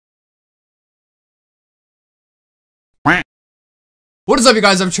What is up, you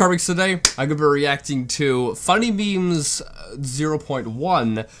guys? I'm Charmx. Today I'm gonna be reacting to Funny Memes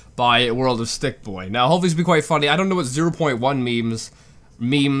 0.1 by World of Stick Boy. Now, hopefully it's be quite funny. I don't know what 0.1 means.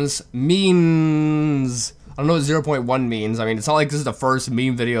 I don't know what 0.1 means. I mean, it's not like this is the first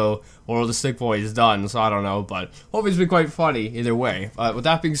meme video World of Stick Boy has done, so I don't know, but hopefully it's be quite funny either way. With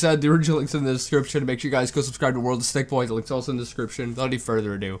that being said, the original link's in the description. Make sure you guys go subscribe to World of Stick Boy. The link's also in the description. Without any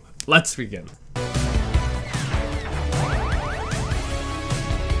further ado, let's begin.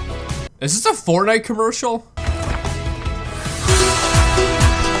 Is this a Fortnite commercial?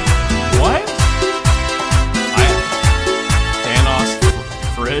 What? Thanos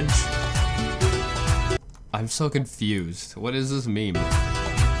fridge? I'm so confused. What is this meme?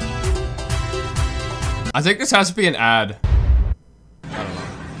 I think this has to be an ad.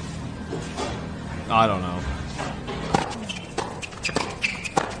 I don't know.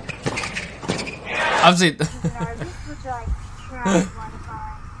 I've seen.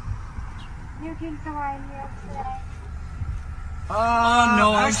 You can find me today.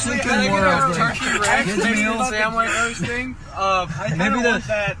 No, I was thinking more of turkey kids meal sandwich roasting. Maybe the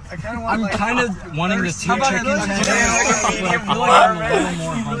that. I'm kind of wanting the two chicken tenders.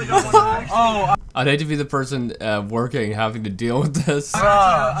 I'd hate to be the person working, having to deal with this. So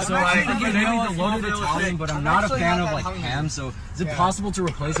I'm thinking maybe the loaded Italian, but I'm not a fan of like ham. So is it possible to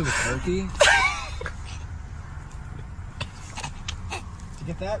replace it with turkey? To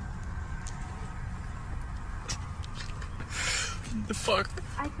get that? The fuck?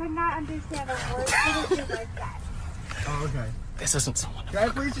 I could not understand a word that was like that. Oh, okay. This isn't someone. Can I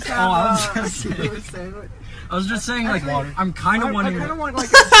please just have I was just saying like water. I'm kind of wanting. Hey,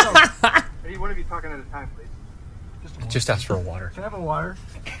 one of you talking at a time, please. Just ask for water. Can I have a water?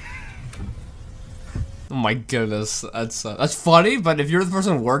 Oh my goodness, that's funny, but if you're the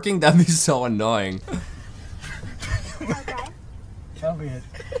person working, that'd be so annoying. Okay. Tell me it.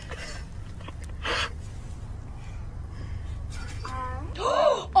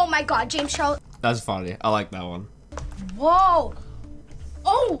 Oh my god, James Charles. That's funny. I like that one. Whoa.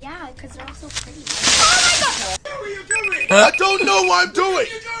 Oh. Yeah, because they're all so pretty. Oh my god. What are you doing? I don't know what I'm doing.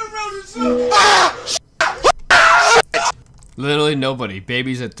 What are you doing, Literally nobody.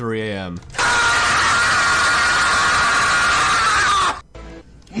 Babies at 3 AM.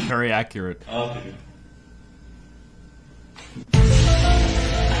 Very accurate.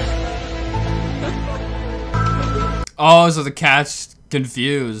 Oh, so the cat's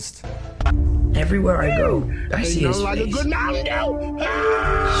confused. Everywhere I go, I see his like face. a good now.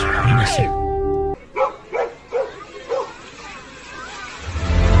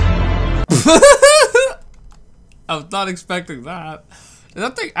 I was not expecting that. Did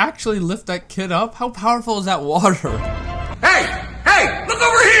that thing actually lift that kid up? How powerful is that water? Hey! Hey! Look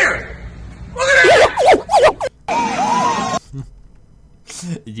over here! Look at it!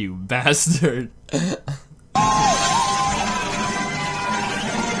 You bastard.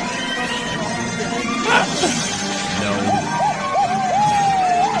 No.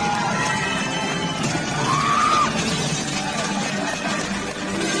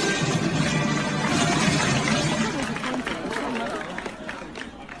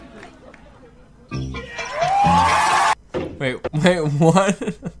 Wait, what?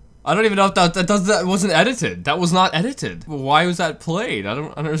 I don't even know if that wasn't edited. That was not edited. Why was that played? I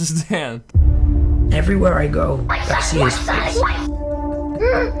don't understand. Everywhere I go, I see his face.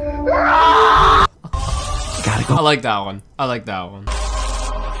 Gotta go. I like that one. I like that one.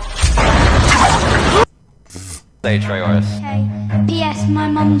 Hey, Travis. Okay. P.S. My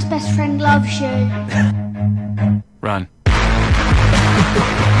mum's best friend loves you. Run.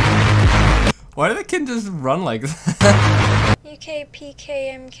 Why did the kid just run like that?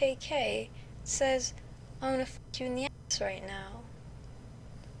 UKPKMKK says, I wanna f you in the ass right now.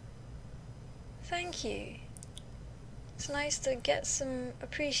 Thank you. It's nice to get some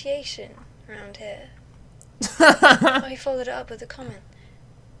appreciation around here. Oh, he followed it up with a comment.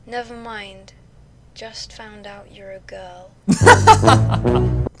 Never mind. Just found out you're a girl.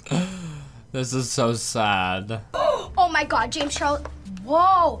 This is so sad. Oh my god, James Charles.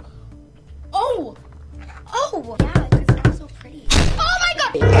 Whoa. Oh. Oh. Yeah, because they're all so pretty. Oh my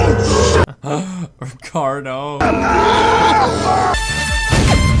god. Ricardo.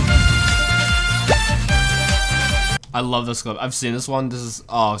 I love this clip. I've seen this one. This is,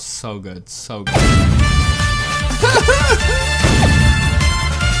 oh, so good. So good.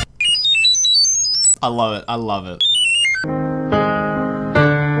 I love it. I love it.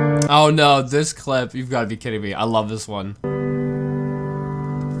 Oh no, this clip. You've got to be kidding me. I love this one.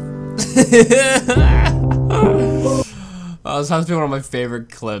 This has to be one of my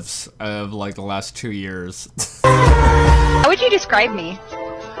favorite clips of like the last 2 years. How would you describe me?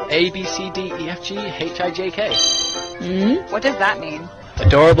 A, B, C, D, E, F, G, H, I, J, K. What does that mean?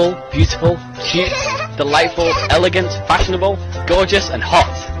 Adorable, beautiful, cute, delightful, elegant, fashionable, gorgeous, and hot.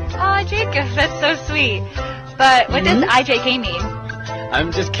 Aw, Jacob, that's so sweet. But what does IJK mean?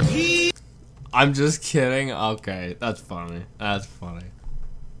 I'm just kidding. I'm just kidding. Okay, that's funny. That's funny.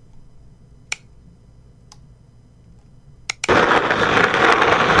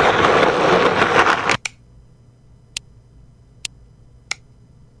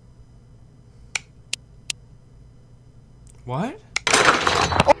 What?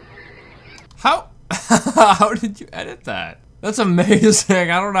 How? How did you edit that? That's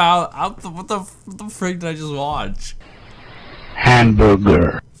amazing. I don't know what the freak did I just watch?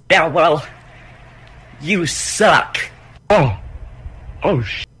 Hamburger. Yeah, well, you suck. Oh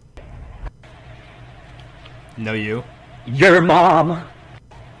sh. No, you. Your mom.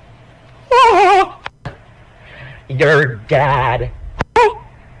 Oh. Your dad.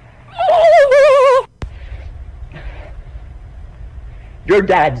 Your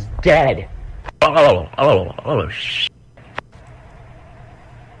dad's dead. Oh sh.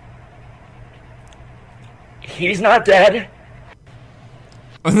 He's not dead.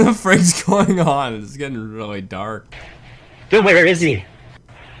 What the frick's going on? It's getting really dark. Then where is he?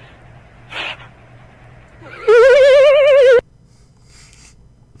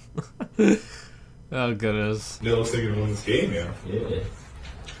 Oh goodness. Yeah, looks like you're winning this game, yeah.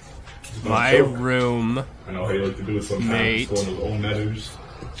 My room. I know how you like to do it sometimes. Mate One of those own matters.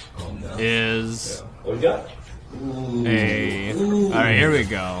 is What we got? a. Alright, here we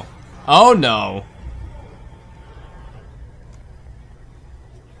go. Oh no.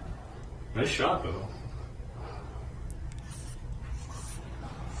 Nice shot, though.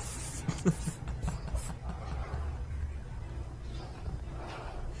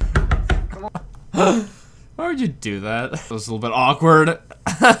 Why would you do that? It was a little bit awkward.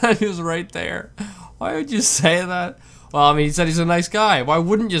 He was right there. Why would you say that? Well, I mean, he said he's a nice guy. Why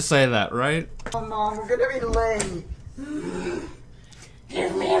wouldn't you say that, right? Oh, Mom, we're gonna be late.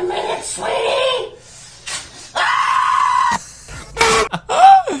 Give me a minute, sweetie!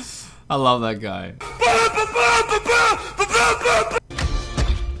 I love that guy.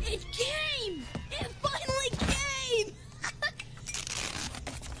 It came! It finally came!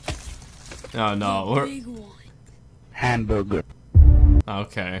 Oh no. Big one. Hamburger.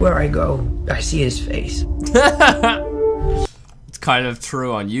 Okay. Where I go, I see his face. It's kind of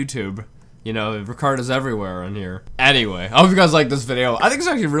true on YouTube. You know, Ricardo's everywhere on here. Anyway, I hope you guys like this video. I think it's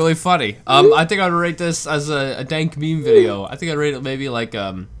actually really funny. I think I'd rate this as a dank meme video. I think I'd rate it maybe like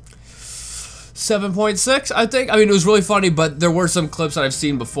 7.6, I think. I mean, it was really funny, but there were some clips that I've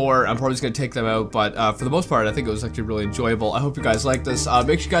seen before. I'm probably just gonna take them out, but for the most part, I think it was actually really enjoyable. I hope you guys like this.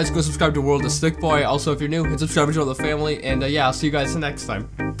 Make sure you guys go subscribe to World of Stick Boy. Also, if you're new, hit subscribe and join the family. And yeah, I'll see you guys next time.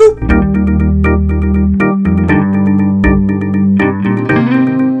 Boop!